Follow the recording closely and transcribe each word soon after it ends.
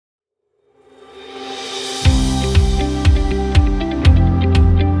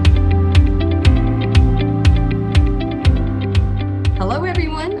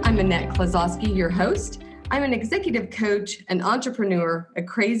Klosowski, your host. I'm an executive coach, an entrepreneur, a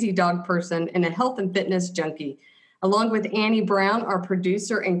crazy dog person, and a health and fitness junkie. Along with Annie Brown, our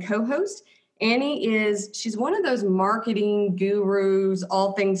producer and co-host. She's one of those marketing gurus,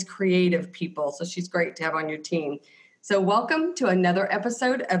 all things creative people. So she's great to have on your team. So welcome to another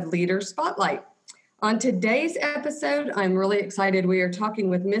episode of Leader Spotlight. On today's episode, I'm really excited. We are talking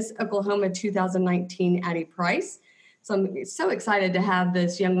with Miss Oklahoma 2019, Addie Price. So I'm so excited to have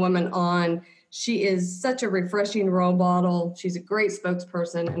this young woman on. She is such a refreshing role model. She's a great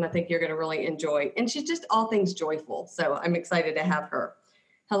spokesperson, and I think you're going to really enjoy. And she's just all things joyful. So I'm excited to have her.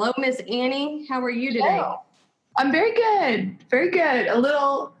 Hello, Miss Annie. How are you today? Hello. I'm very good. Very good. A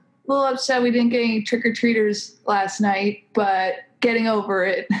little upset we didn't get any trick-or-treaters last night, but getting over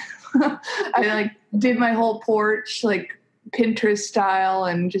it. I did my whole porch Pinterest style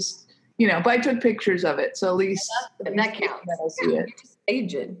and just, but I took pictures of it. So at least that counts. You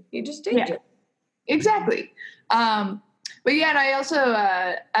just staged it. Exactly. But yeah, and I also,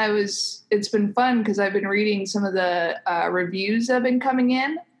 it's been fun because I've been reading some of the reviews that have been coming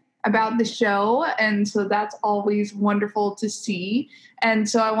in about the show. And so that's always wonderful to see. And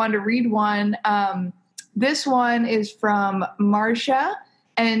so I wanted to read one. This one is from Marcia,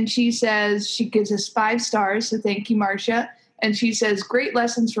 and she says, she gives us 5 stars. So thank you, Marcia. And she says, great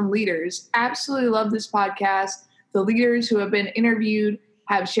lessons from leaders. Absolutely love this podcast. The leaders who have been interviewed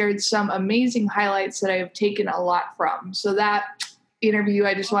have shared some amazing highlights that I have taken a lot from. So that interview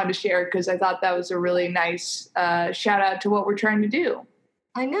I just wanted to share because I thought that was a really nice shout out to what we're trying to do.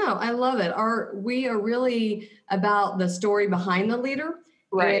 I know. I love it. We are really about the story behind the leader.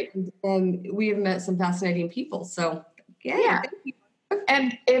 Right. And we have met some fascinating people. So yeah.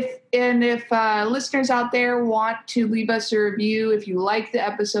 And if listeners out there want to leave us a review, if you like the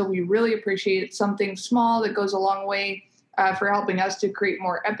episode, we really appreciate it. Something small that goes a long way for helping us to create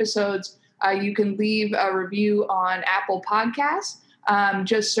more episodes. You can leave a review on Apple Podcasts.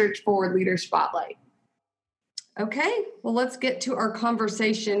 Just search for Leader Spotlight. Okay, well, let's get to our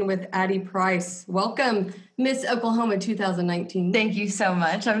conversation with Addie Price. Welcome, Miss Oklahoma 2019. Thank you so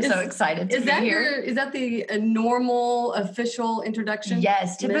much. I'm so excited to be here. Is that the normal official introduction?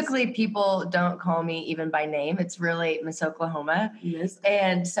 Yes, typically people don't call me even by name. It's really Miss Oklahoma. Miss.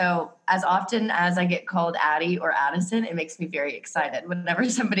 And so as often as I get called Addie or Addison, it makes me very excited whenever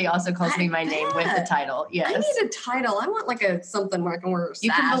somebody also calls me my name with the title. Yes. I need a title. I want something where I can wear a sash.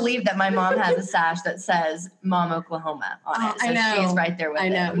 You can believe that my mom has a sash that says Mom Oklahoma on it. So I know. she's right there with it. I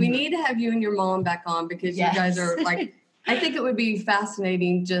know. We need to have you and your mom back on because you guys are I think it would be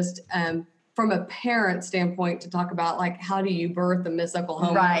fascinating just from a parent standpoint to talk about how do you birth a Miss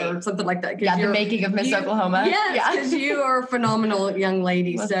Oklahoma or something like that. Yeah, the making of Miss Oklahoma. Yes, because you are a phenomenal young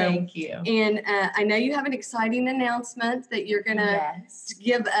lady. Well, thank you. And I know you have an exciting announcement that you're going to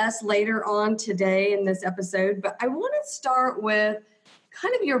give us later on today in this episode. But I want to start with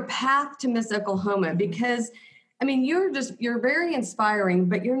kind of your path to Miss Oklahoma because you're very inspiring,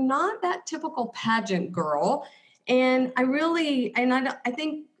 but you're not that typical pageant girl. And I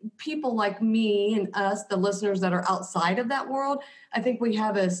think people like me and us, the listeners that are outside of that world, I think we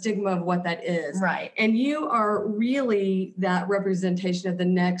have a stigma of what that is. Right. And you are really that representation of the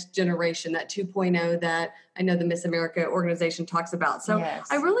next generation, that 2.0 that I know the Miss America organization talks about. So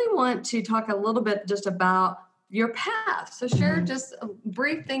I really want to talk a little bit just about your path. So share just a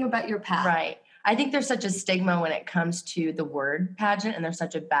brief thing about your path. Right. I think there's such a stigma when it comes to the word pageant, and there's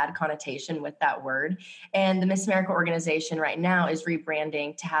such a bad connotation with that word. And the Miss America organization right now is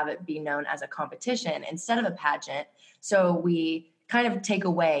rebranding to have it be known as a competition instead of a pageant. So we kind of take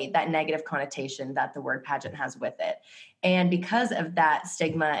away that negative connotation that the word pageant has with it. And because of that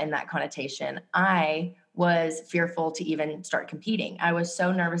stigma and that connotation, I was fearful to even start competing. I was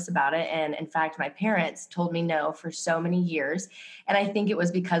so nervous about it. And in fact, my parents told me no for so many years. And I think it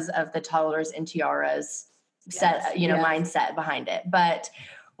was because of the toddlers and tiaras mindset behind it. But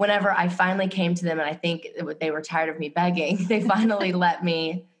whenever I finally came to them, and I think they were tired of me begging, they finally let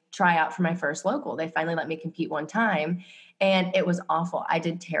me try out for my first local. They finally let me compete one time. And it was awful. I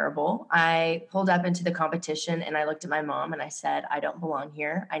did terrible. I pulled up into the competition and I looked at my mom and I said, I don't belong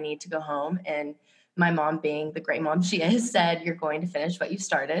here. I need to go home. And my mom, being the great mom she is, said, you're going to finish what you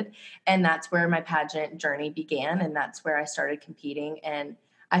started. And that's where my pageant journey began. And that's where I started competing. And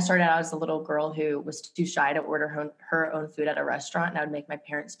I started out as a little girl who was too shy to order her own food at a restaurant, and I would make my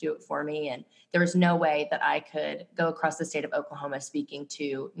parents do it for me. And there was no way that I could go across the state of Oklahoma speaking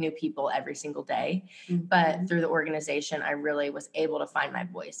to new people every single day. Mm-hmm. But through the organization, I really was able to find my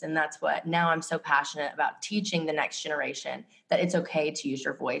voice. And that's what now I'm so passionate about, teaching the next generation that it's okay to use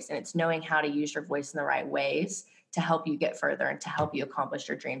your voice, and it's knowing how to use your voice in the right ways to help you get further and to help you accomplish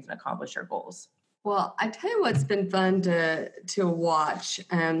your dreams and accomplish your goals. Well, I tell you what's been fun to watch,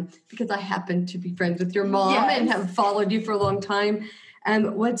 because I happen to be friends with your mom and have followed you for a long time.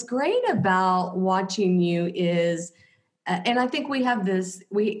 What's great about watching you is, and I think we have this,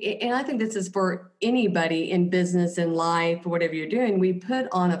 and I think this is for anybody in business, in life, whatever you're doing, we put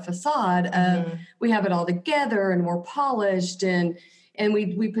on a facade of, we have it all together and we're polished, and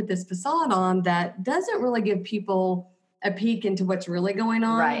we put this facade on that doesn't really give people a peek into what's really going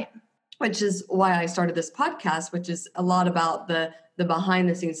on. Right. Which is why I started this podcast, which is a lot about the behind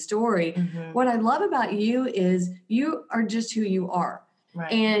the scenes story. What I love about you is you are just who you are.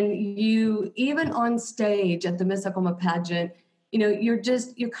 Right. And you, even on stage at the Miss Oklahoma pageant, you're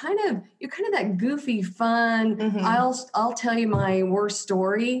kind of that goofy, fun, I'll tell you my worst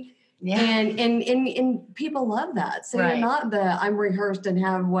story. Yeah. And people love that. So Right. you're not the I'm rehearsed and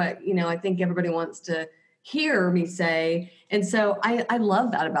have what, I think everybody wants to hear me say. And so I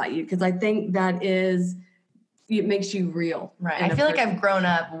love that about you, because I think it makes you real. Right. I feel like I've grown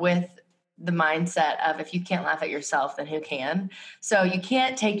up with the mindset of, if you can't laugh at yourself, then who can? So you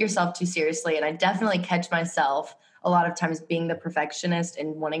can't take yourself too seriously. And I definitely catch myself a lot of times being the perfectionist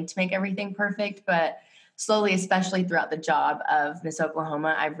and wanting to make everything perfect. But slowly, especially throughout the job of Miss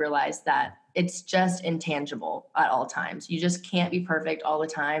Oklahoma, I've realized that it's just intangible at all times. You just can't be perfect all the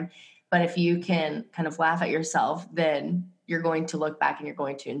time. But if you can kind of laugh at yourself, then you're going to look back and you're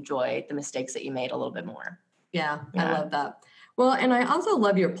going to enjoy the mistakes that you made a little bit more. Yeah. I love that. Well, and I also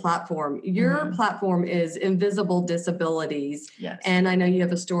love your platform. Your platform is Invisible Disabilities. Yes. And I know you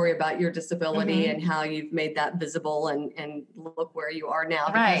have a story about your disability and how you've made that visible, and look where you are now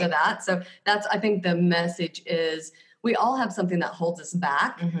because of that. So I think the message is, we all have something that holds us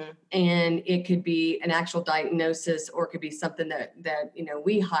back, and it could be an actual diagnosis, or it could be something that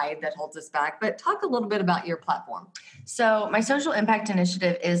we hide that holds us back. But talk a little bit about your platform. So my social impact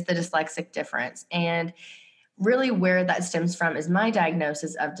initiative is the Dyslexic Difference. And really where that stems from is my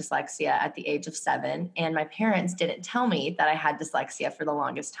diagnosis of dyslexia at the age of 7. And my parents didn't tell me that I had dyslexia for the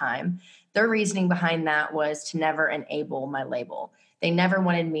longest time. Their reasoning behind that was to never enable my label. They never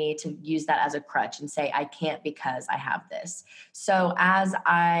wanted me to use that as a crutch and say, I can't because I have this. So as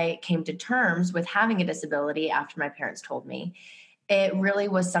I came to terms with having a disability after my parents told me, it really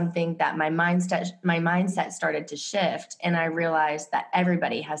was something that my mindset started to shift. And I realized that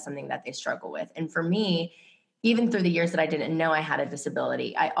everybody has something that they struggle with. And for me, even through the years that I didn't know I had a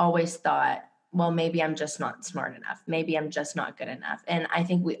disability, I always thought, well, maybe I'm just not smart enough. Maybe I'm just not good enough. And I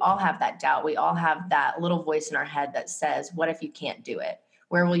think we all have that doubt. We all have that little voice in our head that says, what if you can't do it?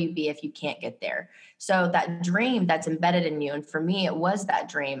 Where will you be if you can't get there? So that dream that's embedded in you, and for me, it was that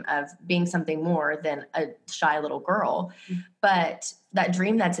dream of being something more than a shy little girl. But that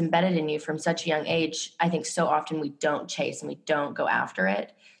dream that's embedded in you from such a young age, I think so often we don't chase and we don't go after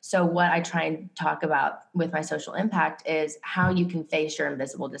it. So what I try and talk about with my social impact is how you can face your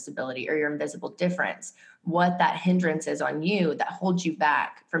invisible disability or your invisible difference, what that hindrance is on you that holds you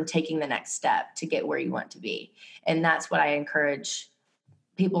back from taking the next step to get where you want to be. And that's what I encourage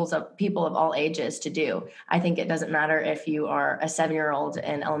people of all ages to do. I think it doesn't matter if you are a 7-year-old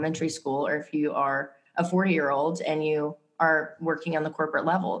in elementary school or if you are a 40-year-old and you are working on the corporate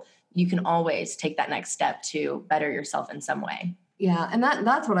level. You can always take that next step to better yourself in some way. Yeah. And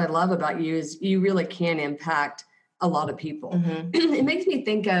that's what I love about you is you really can impact a lot of people. It makes me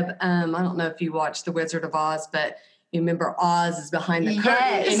think of, I don't know if you watched The Wizard of Oz, but you remember Oz is behind the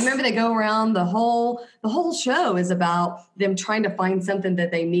curtain. And remember they go around the whole show is about them trying to find something that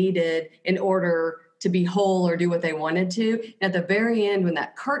they needed in order to be whole or do what they wanted to. And at the very end, when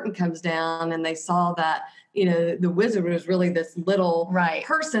that curtain comes down and they saw that, the wizard was really this little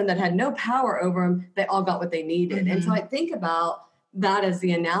person that had no power over them, they all got what they needed. And so I think about that as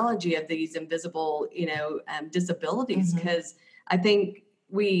the analogy of these invisible, disabilities, because I think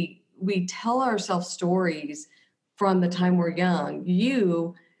we tell ourselves stories from the time we're young.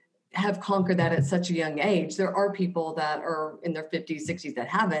 You have conquered that at such a young age. There are people that are in their 50s, 60s that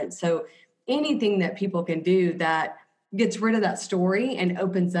haven't. So anything that people can do that gets rid of that story and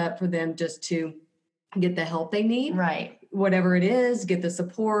opens up for them just to get the help they need. Right. Whatever it is, get the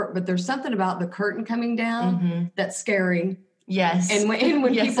support. But there's something about the curtain coming down that's scary. Yes. And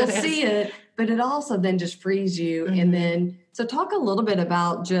when yes, people see it, but it also then just frees you. And then, so talk a little bit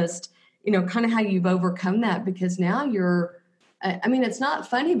about just, kind of how you've overcome that, because now you're, it's not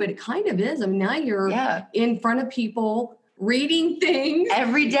funny, but it kind of is. Now you're in front of people reading things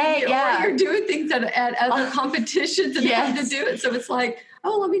every day. You're doing things at other competitions and having to do it. So it's like,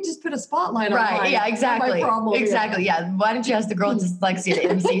 oh, let me just put a spotlight on Right. Yeah, exactly. Exactly. Here. Yeah. Why don't you ask the girl with dyslexia to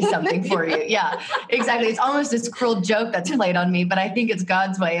MC something for you? Yeah, exactly. It's almost this cruel joke that's played on me, but I think it's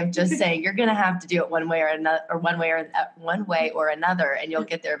God's way of just saying you're going to have to do it one way or another, one way or another, and you'll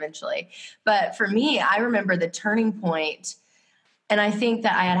get there eventually. But for me, I remember the turning point. And I think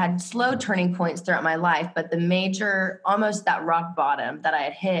that I had slow turning points throughout my life, but the major, almost that rock bottom that I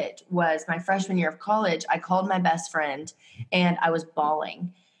had hit was my freshman year of college. I called my best friend and I was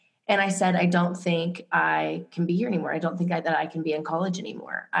bawling. And I said, I don't think I can be here anymore. I don't think that I can be in college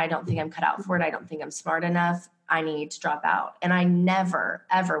anymore. I don't think I'm cut out for it. I don't think I'm smart enough. I need to drop out. And I never,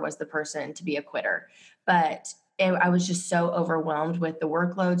 ever was the person to be a quitter. But I was just so overwhelmed with the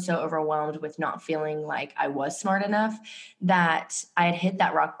workload, so overwhelmed with not feeling like I was smart enough that I had hit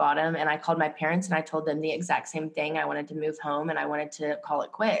that rock bottom. And I called my parents and I told them the exact same thing. I wanted to move home and I wanted to call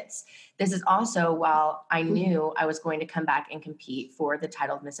it quits. This is also while I knew I was going to come back and compete for the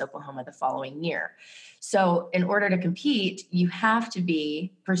title of Miss Oklahoma the following year. So in order to compete, you have to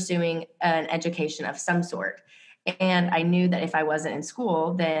be pursuing an education of some sort. And I knew that if I wasn't in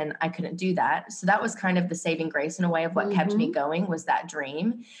school, then I couldn't do that. So that was kind of the saving grace in a way of what kept me going, was that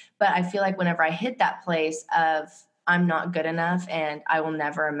dream. But I feel like whenever I hit that place of I'm not good enough and I will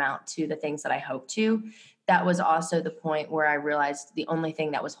never amount to the things that I hope to, that was also the point where I realized the only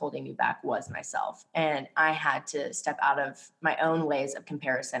thing that was holding me back was myself. And I had to step out of my own ways of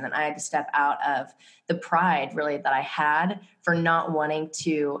comparison. And I had to step out of the pride really that I had for not wanting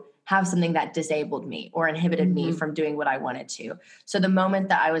to have something that disabled me or inhibited me from doing what I wanted to. So the moment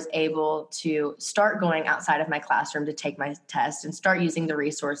that I was able to start going outside of my classroom to take my test and start using the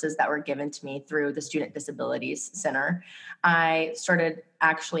resources that were given to me through the Student Disabilities Center, I started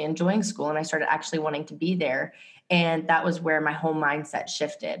actually enjoying school and I started actually wanting to be there. And that was where my whole mindset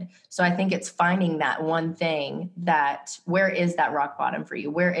shifted. So I think it's finding that one thing that, where is that rock bottom for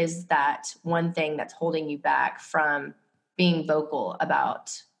you? Where is that one thing that's holding you back from being vocal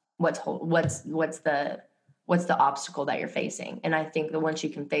about what's the obstacle that you're facing? And I think that once you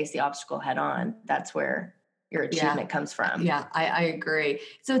can face the obstacle head on, that's where your achievement comes from. Yeah, I agree.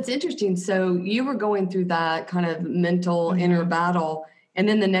 So it's interesting. So you were going through that kind of mental inner battle, and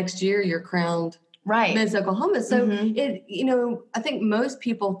then the next year you're crowned Miss Oklahoma. So it, I think most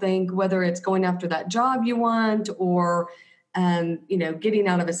people think whether it's going after that job you want or, getting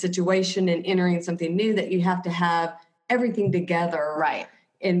out of a situation and entering something new, that you have to have everything together. Right.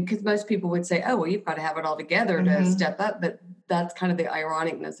 And because most people would say, oh, well, you've got to have it all together to step up. But that's kind of the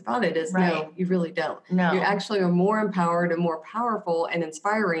ironicness about it is, no, you really don't. No. You actually are more empowered and more powerful and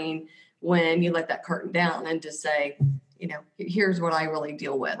inspiring when you let that curtain down and just say, here's what I really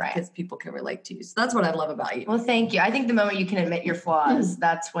deal with, because people can relate to you. So that's what I love about you. Well, thank you. I think the moment you can admit your flaws,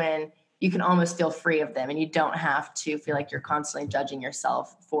 that's when you can almost feel free of them, and you don't have to feel like you're constantly judging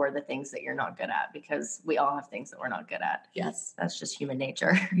yourself for the things that you're not good at, because we all have things that we're not good at. Yes. That's just human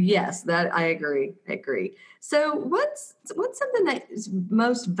nature. Yes, that I agree. So what's something that is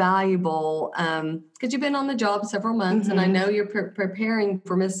most valuable? Because you've been on the job several months, and I know you're preparing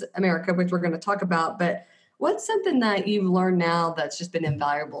for Miss America, which we're going to talk about, but what's something that you've learned now that's just been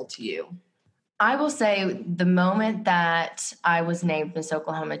invaluable to you? I will say the moment that I was named Miss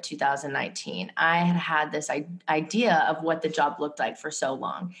Oklahoma 2019, I had this idea of what the job looked like for so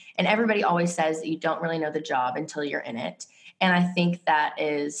long. And everybody always says that you don't really know the job until you're in it. And I think that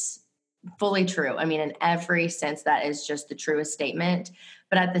is fully true. I mean, in every sense, that is just the truest statement.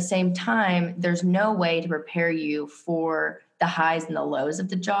 But at the same time, there's no way to prepare you for the highs and the lows of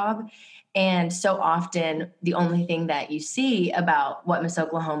the job. And so often the only thing that you see about what Miss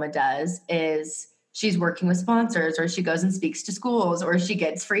Oklahoma does is she's working with sponsors, or she goes and speaks to schools, or she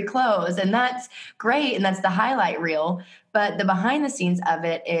gets free clothes. And that's great. And that's the highlight reel. But the behind the scenes of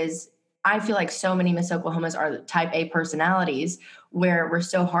it is, I feel like so many Miss Oklahomas are type A personalities where we're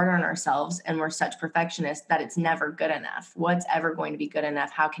so hard on ourselves and we're such perfectionists that it's never good enough. What's ever going to be good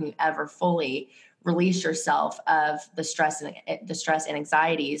enough? How can you ever fully release yourself of the stress and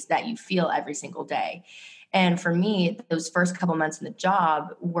anxieties that you feel every single day? And for me, those first couple months in the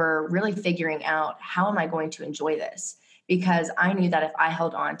job were really figuring out, how am I going to enjoy this? Because I knew that if I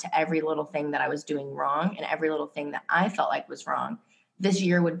held on to every little thing that I was doing wrong and every little thing that I felt like was wrong, this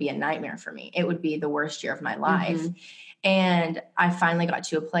year would be a nightmare for me. It would be the worst year of my life. And I finally got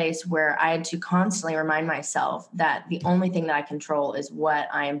to a place where I had to constantly remind myself that the only thing that I control is what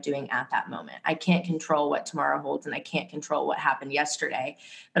I am doing at that moment. I can't control what tomorrow holds, and I can't control what happened yesterday,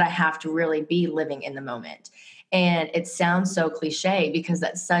 but I have to really be living in the moment. And it sounds so cliche because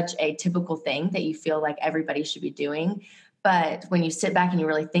that's such a typical thing that you feel like everybody should be doing. But when you sit back and you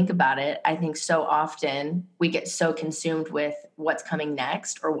really think about it, I think so often we get so consumed with what's coming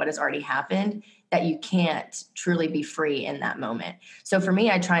next or what has already happened that you can't truly be free in that moment. So for me,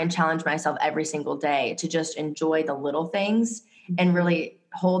 I try and challenge myself every single day to just enjoy the little things and really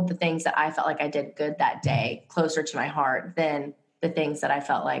hold the things that I felt like I did good that day closer to my heart than the things that I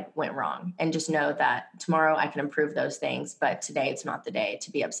felt like went wrong, and just know that tomorrow I can improve those things, but today it's not the day to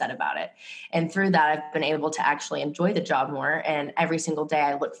be upset about it. And through that, I've been able to actually enjoy the job more. And every single day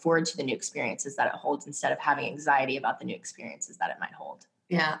I look forward to the new experiences that it holds instead of having anxiety about the new experiences that it might hold.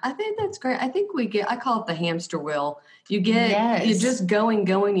 Yeah, I think that's great. I think I call it the hamster wheel. You're Yes. just going,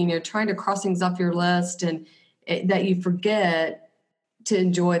 and you're trying to cross things off your list, and that you forget to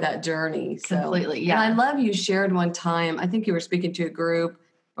enjoy that journey. So, Completely, yeah. And I love you shared one time, I think you were speaking to a group,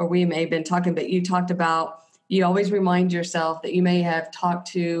 or we may have been talking, but you talked about, you always remind yourself that you may have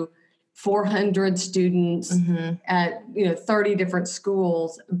talked to 400 students at 30 different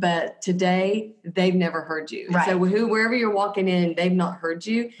schools, but today they've never heard you. Right. So wherever you're walking in, they've not heard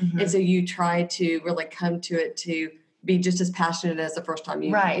you. And so you try to really come to it to be just as passionate as the first time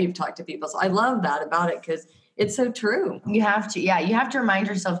you've talked to people. So I love that about it, because it's so true. You have to, you have to remind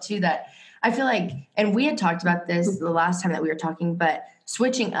yourself too that I feel like, and we had talked about this the last time that we were talking, but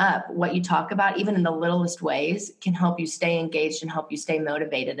switching up what you talk about, even in the littlest ways, can help you stay engaged and help you stay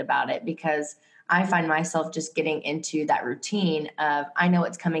motivated about it. Because I find myself just getting into that routine of, I know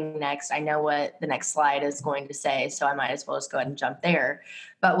what's coming next. I know what the next slide is going to say, so I might as well just go ahead and jump there.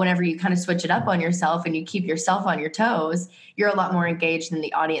 But whenever you kind of switch it up on yourself and you keep yourself on your toes, you're a lot more engaged, and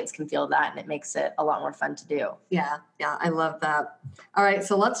the audience can feel that, and it makes it a lot more fun to do. Yeah, I love that. All right,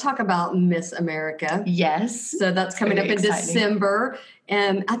 so let's talk about Miss America. Yes. So that's coming up in December.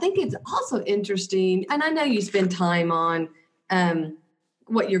 And I think it's also interesting, and I know you spend time on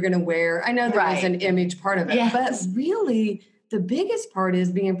what you're going to wear. I know there is an image part of it, but really the biggest part is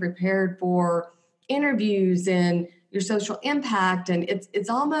being prepared for interviews and your social impact. And it's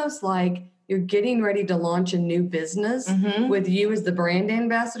almost like you're getting ready to launch a new business with you as the brand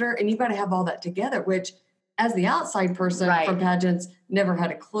ambassador, and you've got to have all that together, which as the outside person from pageants never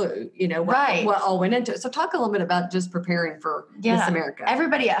had a clue, what all went into it. So talk a little bit about just preparing for Miss America.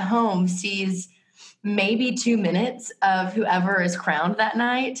 Everybody at home sees maybe 2 minutes of whoever is crowned that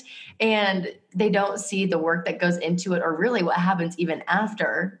night, and they don't see the work that goes into it, or really what happens even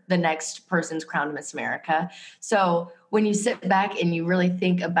after the next person's crowned Miss America. So when you sit back and you really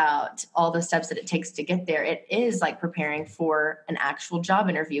think about all the steps that it takes to get there, it is like preparing for an actual job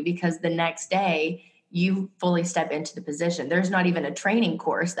interview, because the next day you fully step into the position. There's not even a training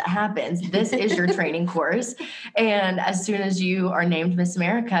course that happens. This is your training course. And as soon as you are named Miss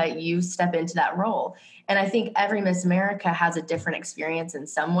America, you step into that role. And I think every Miss America has a different experience in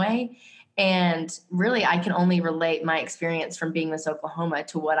some way. And really, I can only relate my experience from being Miss Oklahoma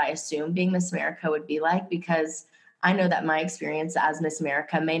to what I assume being Miss America would be like, because I know that my experience as Miss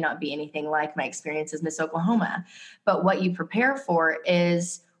America may not be anything like my experience as Miss Oklahoma. But what you prepare for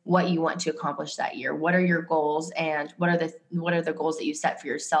is what you want to accomplish that year. What are your goals, and what are the goals that you set for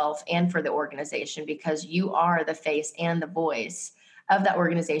yourself and for the organization, because you are the face and the voice of that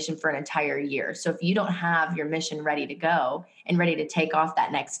organization for an entire year. So if you don't have your mission ready to go and ready to take off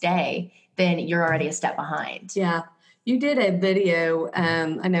that next day, then you're already a step behind. Yeah. You did a video.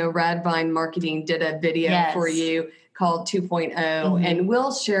 I know Radvine Marketing did a video for you called 2.0, and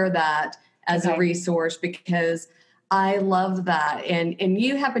we'll share that as a resource, because I love that. And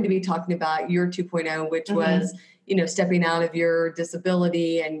you happen to be talking about your 2.0, which was, stepping out of your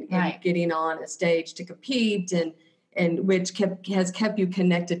disability and getting on a stage to compete, and which has kept you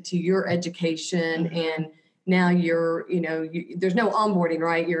connected to your education. And now you're, there's no onboarding,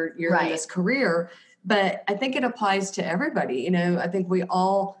 right? You're in this career, but I think it applies to everybody. I think we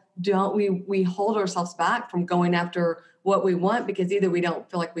all we hold ourselves back from going after what we want, because either we don't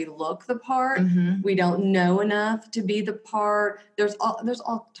feel like we look the part, we don't know enough to be the part. There's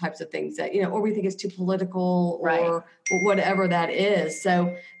all types of things that, or we think it's too political or whatever that is.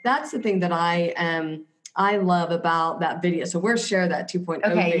 So that's the thing that I love about that video. So we'll share that 2.0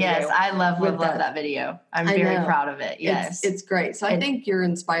 video. Yes. I love that video. I'm very proud of it. Yes. It's great. So I think you're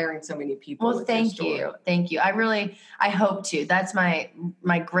inspiring so many people. Well, thank you. Thank you. I hope to. That's my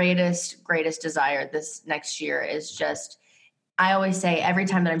greatest desire this next year is just, I always say every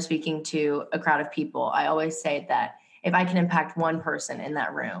time that I'm speaking to a crowd of people, I always say that if I can impact one person in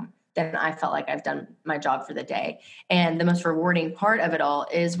that room, then I felt like I've done my job for the day. And the most rewarding part of it all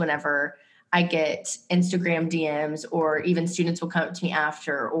is whenever I get Instagram DMs, or even students will come up to me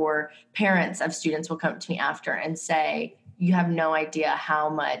after, or parents of students will come up to me after and say, you have no idea how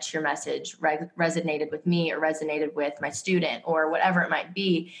much your message resonated with me or resonated with my student or whatever it might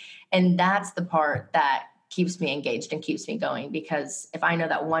be. And that's the part that keeps me engaged and keeps me going, because if I know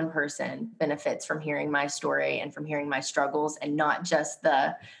that one person benefits from hearing my story and from hearing my struggles and not just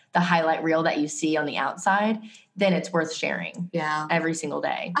the highlight reel that you see on the outside, then it's worth sharing every single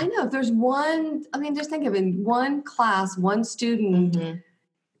day. I know if there's one, I mean, just think of it, one class, one student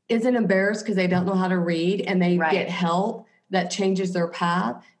isn't embarrassed because they don't know how to read and they get help that changes their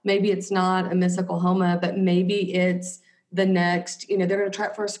path. Maybe it's not a Miss Oklahoma, but maybe it's the next, they're going to try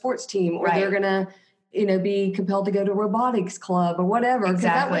it for a sports team, or they're going to, be compelled to go to a robotics club or whatever. Because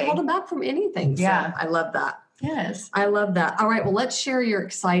that would hold them back from anything. Yeah. So I love that. Yes. I love that. All right. Well, let's share your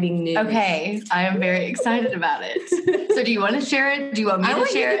exciting news. Okay. I am very excited about it. So do you want to share it? Do you want me to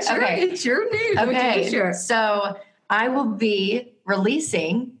share it? Okay. It's your news. Okay. Sure. So I will be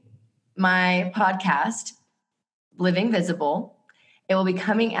releasing my podcast, Living Visible. It will be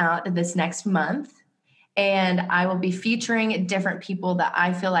coming out this next month. And I will be featuring different people that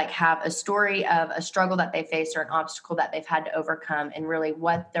I feel like have a story of a struggle that they faced or an obstacle that they've had to overcome, and really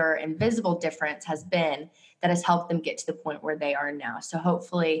what their invisible difference has been that has helped them get to the point where they are now. So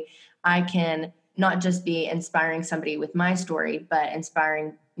hopefully I can not just be inspiring somebody with my story, but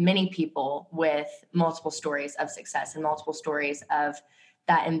inspiring many people with multiple stories of success and multiple stories of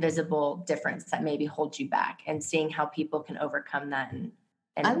that invisible difference that maybe holds you back, and seeing how people can overcome that and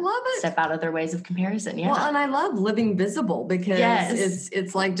I love it. Step out of their ways of comparison. Yeah. Well, and I love living visible because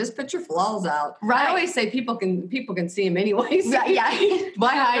it's like, just put your flaws out. Right. I always say people can see them anyways. Yeah.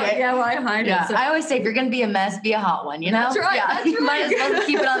 Why hide it? Yeah, why hide it? So, I always say, if you're going to be a mess, be a hot one, That's right. Yeah. That's right. You might as well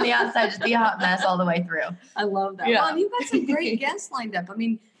keep it on the outside. Just be a hot mess all the way through. I love that. Yeah. Well, and you've got some great guests lined up. I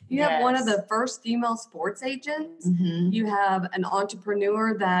mean, you have one of the first female sports agents. Mm-hmm. You have an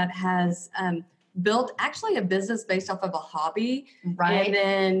entrepreneur that has built actually a business based off of a hobby. Right. And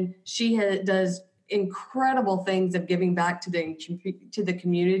then she does incredible things of giving back to the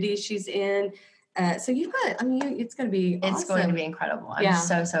community she's in. So you've got, it's going to be awesome. It's going to be incredible.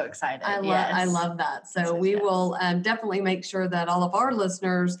 I'm so excited. I love that. So we will definitely make sure that all of our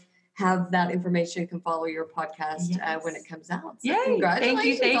listeners have that information, can follow your podcast when it comes out. So Yay.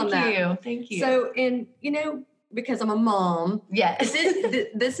 Congratulations on that. Thank you. So, and because I'm a mom, yes,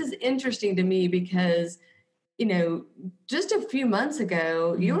 this is interesting to me because, just a few months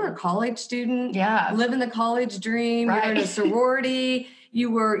ago, you were a college student, living the college dream, right. You're in a sorority, you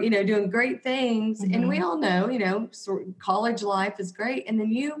were, doing great things. And we all know, college life is great. And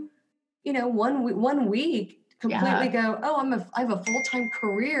then one week completely go, I have a full-time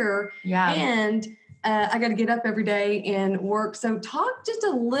career and I got to get up every day and work. So talk just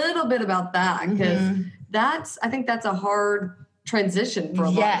a little bit about that, because I think that's a hard transition for a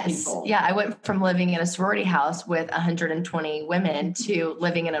lot of people. Yeah. I went from living in a sorority house with 120 women to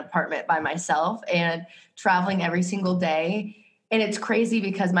living in an apartment by myself and traveling every single day. And it's crazy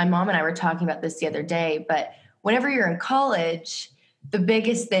because my mom and I were talking about this the other day, but whenever you're in college, the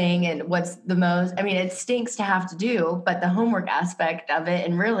biggest thing and what's the most, it stinks to have to do, but the homework aspect of it.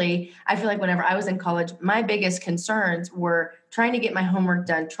 And really, I feel like whenever I was in college, my biggest concerns were trying to get my homework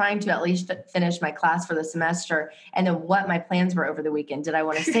done, trying to at least finish my class for the semester, and then what my plans were over the weekend. Did I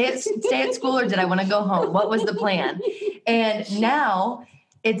want to stay at school, or did I want to go home? What was the plan? And now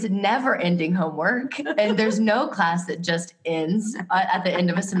it's never ending homework, and there's no class that just ends at the end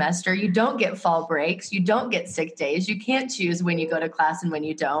of a semester. You don't get fall breaks. You don't get sick days. You can't choose when you go to class and when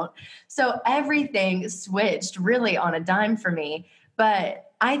you don't. So everything switched really on a dime for me. But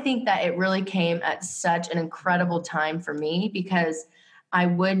I think that it really came at such an incredible time for me, because I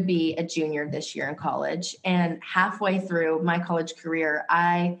would be a junior this year in college. And halfway through my college career,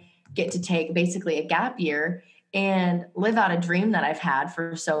 I get to take basically a gap year and live out a dream that I've had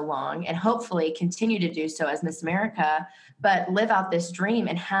for so long, and hopefully continue to do so as Miss America, but live out this dream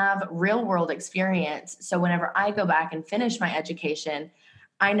and have real world experience. So whenever I go back and finish my education,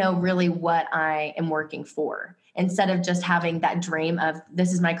 I know really what I am working for, instead of just having that dream of,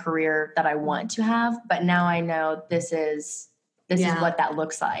 this is my career that I want to have, but now I know this is what that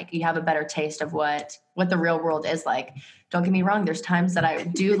looks like. You have a better taste of what the real world is like. Don't get me wrong, there's times that I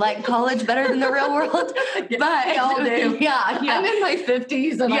do like college better than the real world, but we all do. Yeah. I'm in my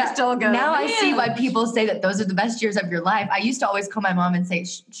 50s and I still go, now I see why people say that those are the best years of your life. I used to always call my mom and say,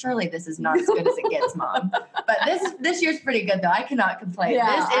 surely this is not as good as it gets, Mom. But this year's pretty good, though. I cannot complain.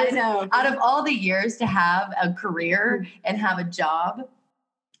 Yeah, This is, out of all the years to have a career and have a job,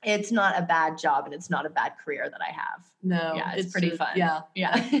 it's not a bad job and it's not a bad career that I have. No, Yeah, it's pretty fun. Yeah.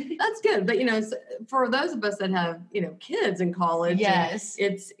 That's good. But, for those of us that have, kids in college, yes,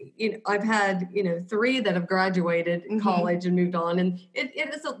 it's, I've had, 3 that have graduated in college and moved on, and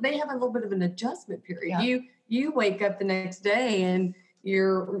they have a little bit of an adjustment period. Yeah. You wake up the next day and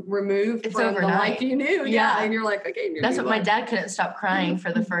you're removed from overnight. the life you knew. Yeah. And you're like, okay. That's what my dad couldn't stop crying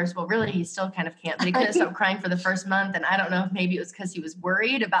for the first, well, really, he still kind of can't, but he couldn't stop crying for the first month. And I don't know if maybe it was because he was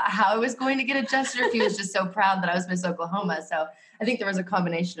worried about how I was going to get adjusted, or if he was just so proud that I was Miss Oklahoma. So I think there was a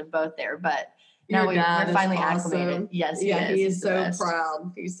combination of both there, but now we're finally acclimated. Yes, he is so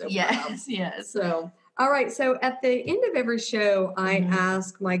proud. He's so proud. Yes. So, all right. So at the end of every show, I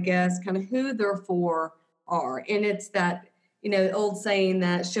ask my guests kind of who their 4 are. And it's that, old saying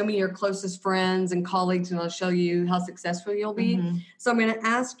that show me your closest friends and colleagues and I'll show you how successful you'll be. So I'm going to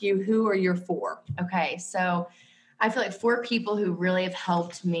ask you, who are your 4? Okay. So I feel like 4 people who really have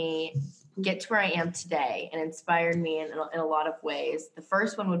helped me get to where I am today and inspired me in a lot of ways. The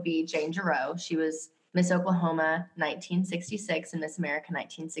first one would be Jane Giroux. She was Miss Oklahoma 1966 and Miss America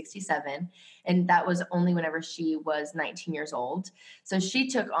 1967. And that was only whenever she was 19 years old. So she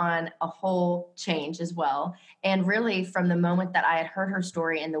took on a whole change as well. And really from the moment that I had heard her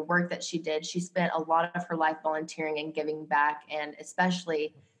story and the work that she did, she spent a lot of her life volunteering and giving back. And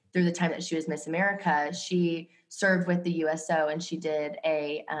especially through the time that she was Miss America, she served with the USO and she did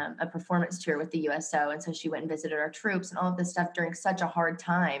a performance tour with the USO. And so she went and visited our troops and all of this stuff during such a hard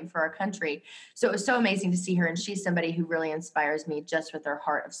time for our country. So it was so amazing to see her. And she's somebody who really inspires me just with her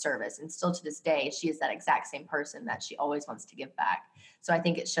heart of service. And still to this day, she is that exact same person that she always wants to give back. So I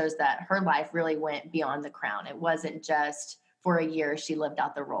think it shows that her life really went beyond the crown. It wasn't just for a year she lived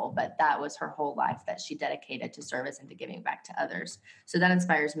out the role, but that was her whole life that she dedicated to service and to giving back to others. So that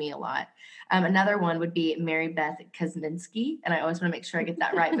inspires me a lot. Another one would be Mary Beth Kosminski, and I always want to make sure I get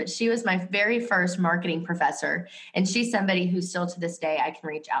that right, but she was my very first marketing professor, and she's somebody who still to this day I can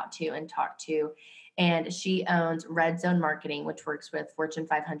reach out to and talk to. And she owns Red Zone Marketing, which works with Fortune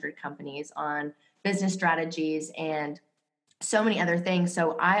 500 companies on business strategies and so many other things.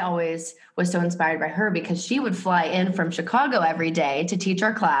 So I always was so inspired by her because she would fly in from Chicago every day to teach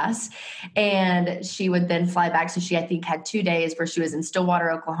our class. And she would then fly back. So she, I think, had 2 days where she was in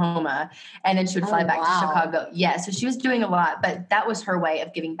Stillwater, Oklahoma. And then she would fly back to Chicago. Yeah. So she was doing a lot, but that was her way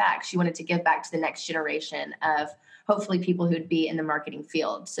of giving back. She wanted to give back to the next generation of hopefully people who'd be in the marketing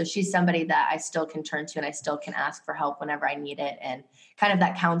field. So she's somebody that I still can turn to and I still can ask for help whenever I need it. And kind of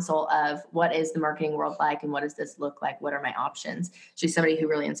that counsel of what is the marketing world like and what does this look like? What are my options? She's somebody who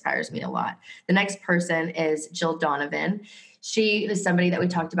really inspires me a lot. The next person is Jill Donovan. She is somebody that we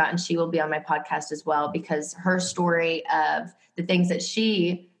talked about and she will be on my podcast as well because her story of the things that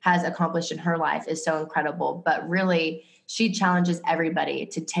she has accomplished in her life is so incredible. But really, she challenges everybody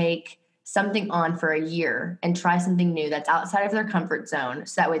to take something on for a year and try something new that's outside of their comfort zone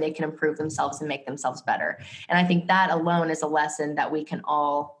so that way they can improve themselves and make themselves better. And I think that alone is a lesson that we can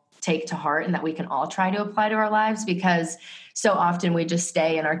all take to heart and that we can all try to apply to our lives because so often we just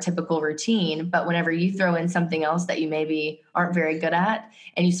stay in our typical routine. But whenever you throw in something else that you maybe aren't very good at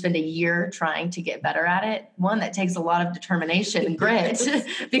and you spend a year trying to get better at it, one, that takes a lot of determination and grit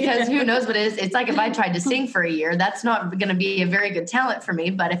because who knows what it is. It's like if I tried to sing for a year, that's not going to be a very good talent for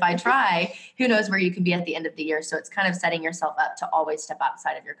me. But if I try, who knows where you can be at the end of the year. So it's kind of setting yourself up to always step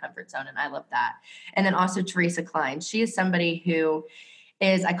outside of your comfort zone. And I love that. And then also Teresa Klein. She is somebody who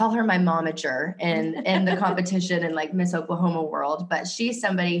I call her my momager in the competition in like Miss Oklahoma world, but she's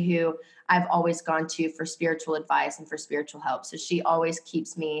somebody who I've always gone to for spiritual advice and for spiritual help. So she always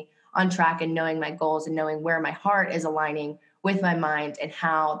keeps me on track and knowing my goals and knowing where my heart is aligning with my mind and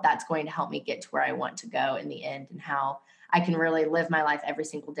how that's going to help me get to where I want to go in the end and how I can really live my life every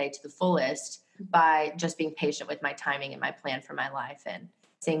single day to the fullest by just being patient with my timing and my plan for my life and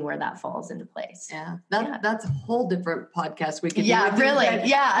seeing where that falls into place. Yeah. That's a whole different podcast we could do. Yeah, really.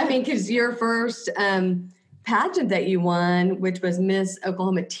 Yeah. I mean, because your first pageant that you won, which was Miss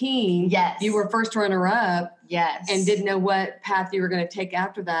Oklahoma Teen. Yes. You were first runner-up. Yes. And didn't know what path you were going to take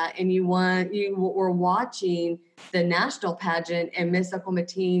after that. And you were watching the national pageant and Miss Oklahoma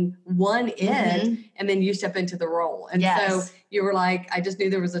Teen won it. And then you step into the role. And so you were like, I just knew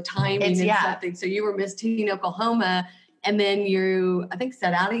there was a timing and something. So you were Miss Teen Oklahoma. And then you, I think,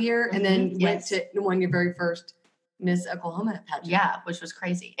 set out a year and then went to won your very first Miss Oklahoma pageant. Yeah, which was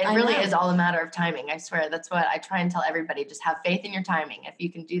crazy. It really is all a matter of timing. I swear. That's what I try and tell everybody. Just have faith in your timing. If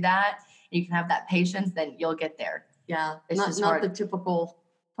you can do that, you can have that patience, then you'll get there. Yeah. It's not the typical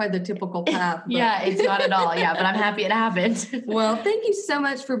path. But. Yeah, it's not at all. Yeah, but I'm happy it happened. Well, thank you so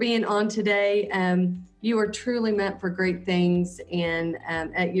much for being on today. You are truly meant for great things. And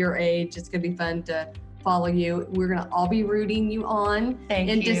at your age, it's going to be fun to follow you. We're going to all be rooting you on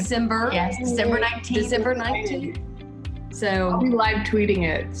in December. Yes, December 19th. December 19th. So I'll be live tweeting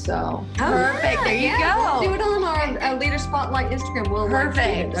it. So perfect. There you go. We'll do it on our Leader Spotlight Instagram. We'll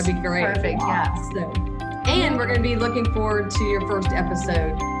perfect. That'd be great. Perfect. Yeah. So, and we're going to be looking forward to your first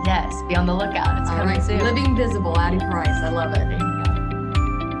episode. Yes. Be on the lookout. It's coming soon. Living Visible, Addie Price. I love it. There you go.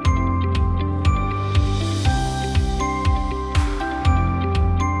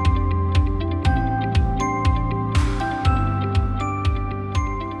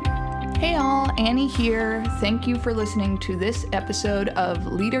 Hey all, Annie here. Thank you for listening to this episode of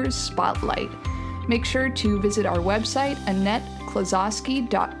Leaders Spotlight. Make sure to visit our website,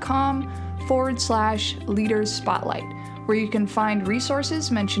 AnnetteKlozowski.com/Leaders Spotlight, where you can find resources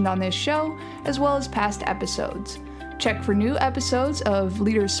mentioned on this show, as well as past episodes. Check for new episodes of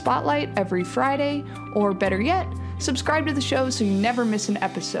Leaders Spotlight every Friday, or better yet, subscribe to the show so you never miss an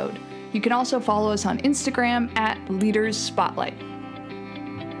episode. You can also follow us on Instagram @Leaders Spotlight.